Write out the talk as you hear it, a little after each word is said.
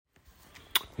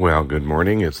Well, good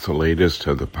morning. It's the latest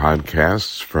of the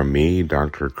podcasts from me,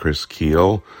 Dr. Chris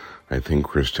Kuehl. I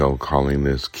think we're still calling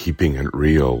this Keeping It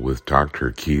Real with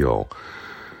Dr. Kuehl.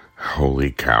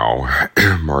 Holy cow.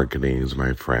 Marketing is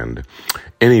my friend.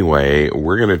 Anyway,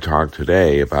 we're going to talk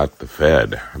today about the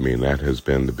Fed. I mean, that has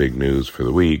been the big news for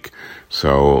the week.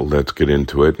 So let's get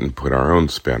into it and put our own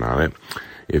spin on it.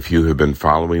 If you have been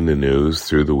following the news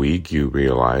through the week, you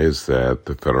realize that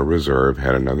the Federal Reserve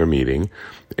had another meeting,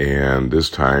 and this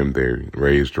time they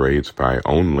raised rates by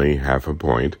only 0.5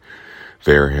 point.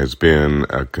 There has been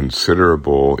a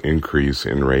considerable increase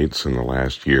in rates in the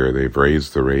last year. They've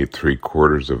raised the rate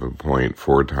 0.75 point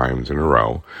 4 times in a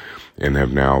row and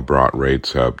have now brought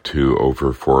rates up to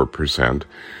over 4%.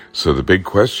 So the big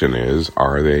question is,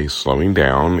 are they slowing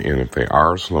down? And if they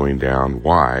are slowing down,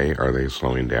 why are they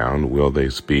slowing down? Will they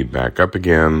speed back up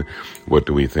again? What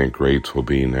do we think rates will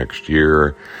be next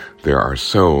year? There are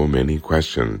so many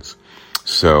questions.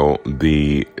 So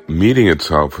the meeting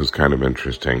itself was kind of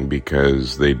interesting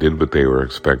because they did what they were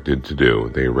expected to do.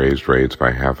 They raised rates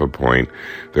by 0.5 point.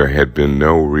 There had been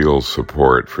no real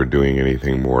support for doing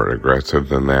anything more aggressive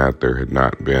than that. There had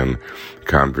not been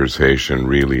conversation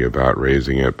really about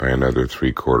raising it by another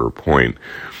 0.75 point.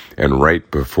 And right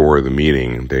before the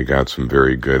meeting, they got some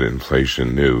very good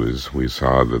inflation news. We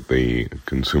saw that the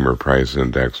consumer price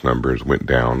index numbers went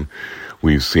down.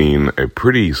 We've seen a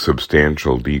pretty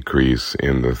substantial decrease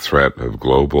in the threat of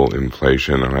global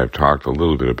inflation, and I've talked a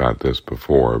little bit about this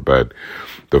before, but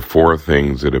the 4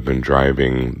 things that have been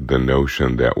driving the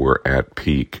notion that we're at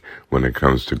peak when it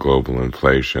comes to global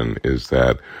inflation is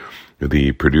that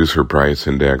the producer price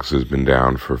index has been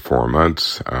down for 4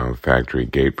 months. Factory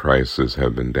gate prices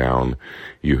have been down.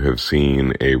 You have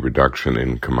seen a reduction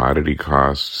in commodity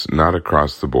costs, not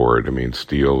across the board. I mean,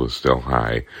 steel is still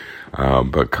high,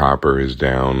 but copper is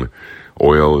down.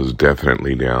 Oil is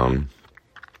definitely down.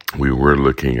 We were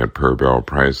looking at per barrel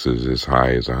prices as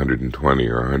high as 120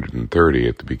 or 130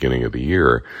 at the beginning of the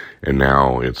year, and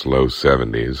now it's low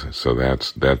 70s, so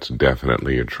that's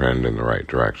definitely a trend in the right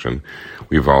direction.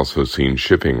 We've also seen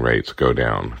shipping rates go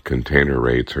down. Container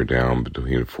rates are down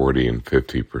between 40 and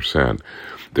 50%.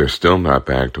 They're still not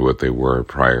back to what they were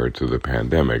prior to the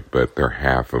pandemic, but they're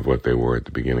half of what they were at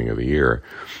the beginning of the year.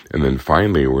 And then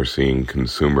finally, we're seeing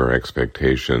consumer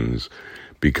expectations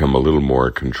become a little more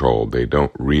controlled. They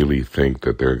don't really think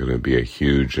that there's going to be a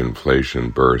huge inflation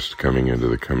burst coming into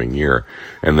the coming year.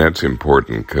 And that's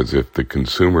important because if the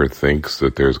consumer thinks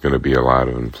that there's going to be a lot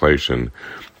of inflation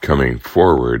coming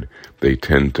forward, they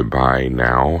tend to buy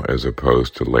now as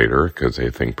opposed to later because they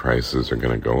think prices are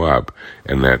going to go up.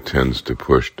 And that tends to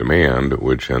push demand,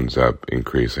 which ends up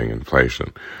increasing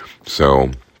inflation.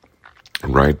 So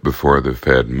right before the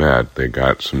Fed met, they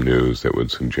got some news that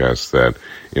would suggest that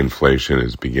inflation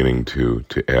is beginning to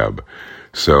ebb.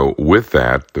 So with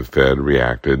that, the Fed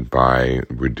reacted by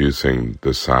reducing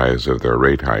the size of their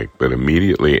rate hike. But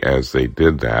immediately as they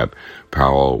did that,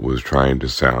 Powell was trying to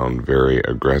sound very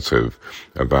aggressive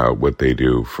about what they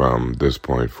do from this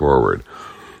point forward.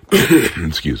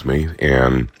 Excuse me.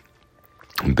 And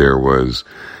there was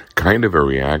kind of a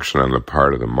reaction on the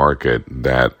part of the market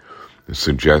that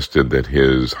suggested that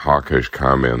his hawkish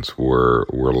comments were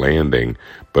landing,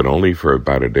 but only for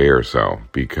about a day or so,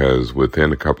 because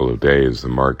within a couple of days, the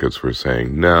markets were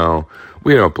saying, no,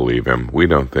 we don't believe him. We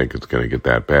don't think it's going to get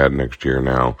that bad next year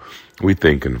now. We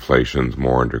think inflation's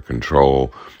more under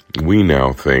control. We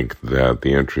now think that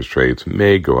the interest rates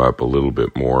may go up a little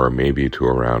bit more, maybe to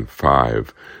around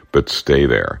 5, but stay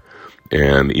there.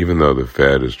 And even though the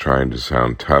Fed is trying to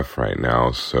sound tough right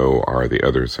now, so are the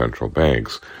other central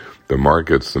banks. The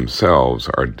markets themselves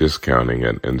are discounting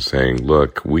it and saying,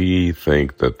 look, we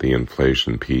think that the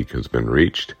inflation peak has been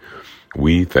reached.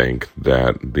 We think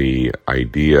that the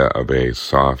idea of a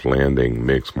soft landing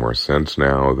makes more sense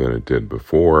now than it did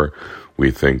before.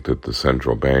 We think that the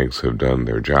central banks have done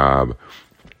their job,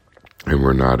 and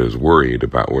we're not as worried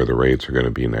about where the rates are going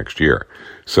to be next year.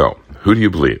 So, who do you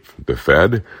believe? The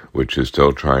Fed, which is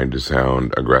still trying to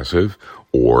sound aggressive,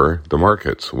 or the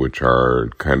markets, which are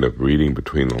kind of reading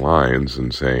between the lines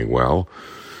and saying, well,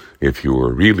 if you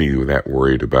were really that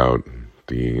worried about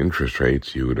the interest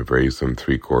rates, you would have raised them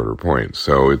 0.75 points.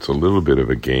 So it's a little bit of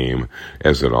a game,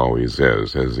 as it always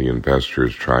is, as the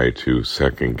investors try to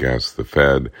second guess the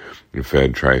Fed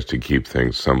tries to keep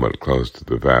things somewhat close to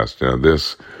the vest. Now,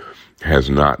 this has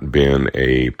not been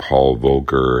a Paul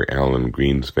Volcker, Alan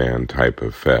Greenspan type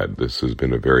of Fed. This has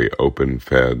been a very open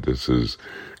Fed. This is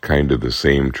kind of the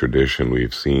same tradition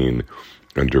we've seen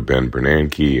under Ben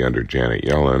Bernanke, under Janet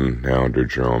Yellen, now under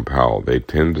Jerome Powell. They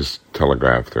tend to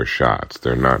telegraph their shots.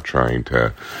 They're not trying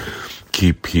to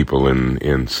keep people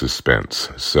in suspense.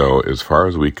 So as far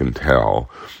as we can tell,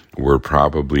 we're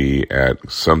probably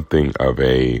at something of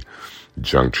a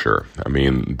juncture. I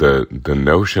mean, the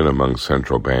notion among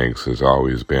central banks has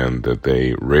always been that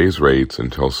they raise rates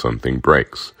until something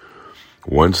breaks.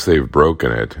 Once they've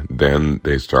broken it, then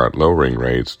they start lowering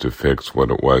rates to fix what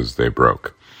it was they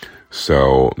broke.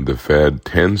 So the Fed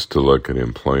tends to look at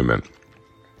employment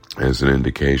as an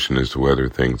indication as to whether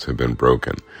things have been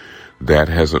broken. That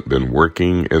hasn't been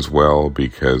working as well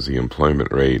because the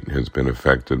employment rate has been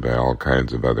affected by all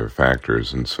kinds of other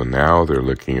factors. And so now they're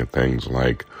looking at things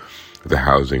like the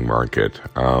housing market.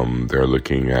 They're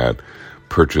looking at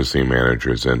Purchasing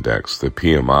Managers Index. The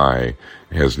PMI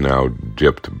has now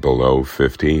dipped below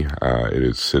 50. It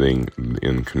is sitting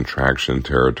in contraction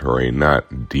territory,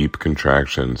 not deep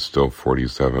contraction, still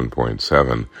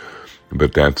 47.7.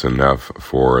 But that's enough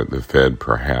for the Fed,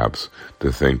 perhaps,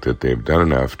 to think that they've done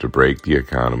enough to break the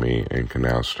economy and can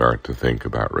now start to think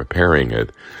about repairing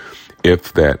it.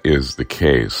 If that is the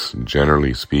case,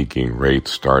 generally speaking,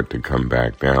 rates start to come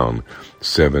back down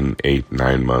 7, 8,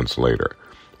 9 months later,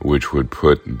 which would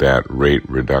put that rate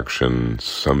reduction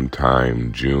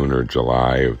sometime June or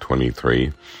July of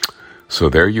 23. So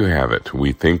there you have it.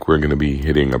 We think we're going to be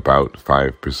hitting about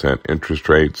 5% interest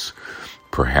rates,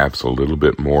 perhaps a little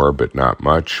bit more, but not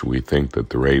much. We think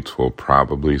that the rates will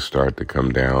probably start to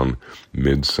come down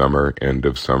midsummer, end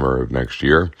of summer of next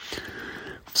year.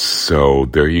 So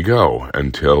there you go,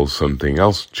 until something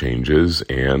else changes,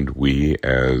 and we,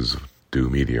 as do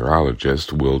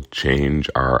meteorologists, will change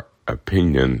our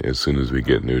opinion as soon as we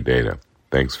get new data.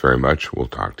 Thanks very much. We'll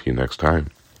talk to you next time.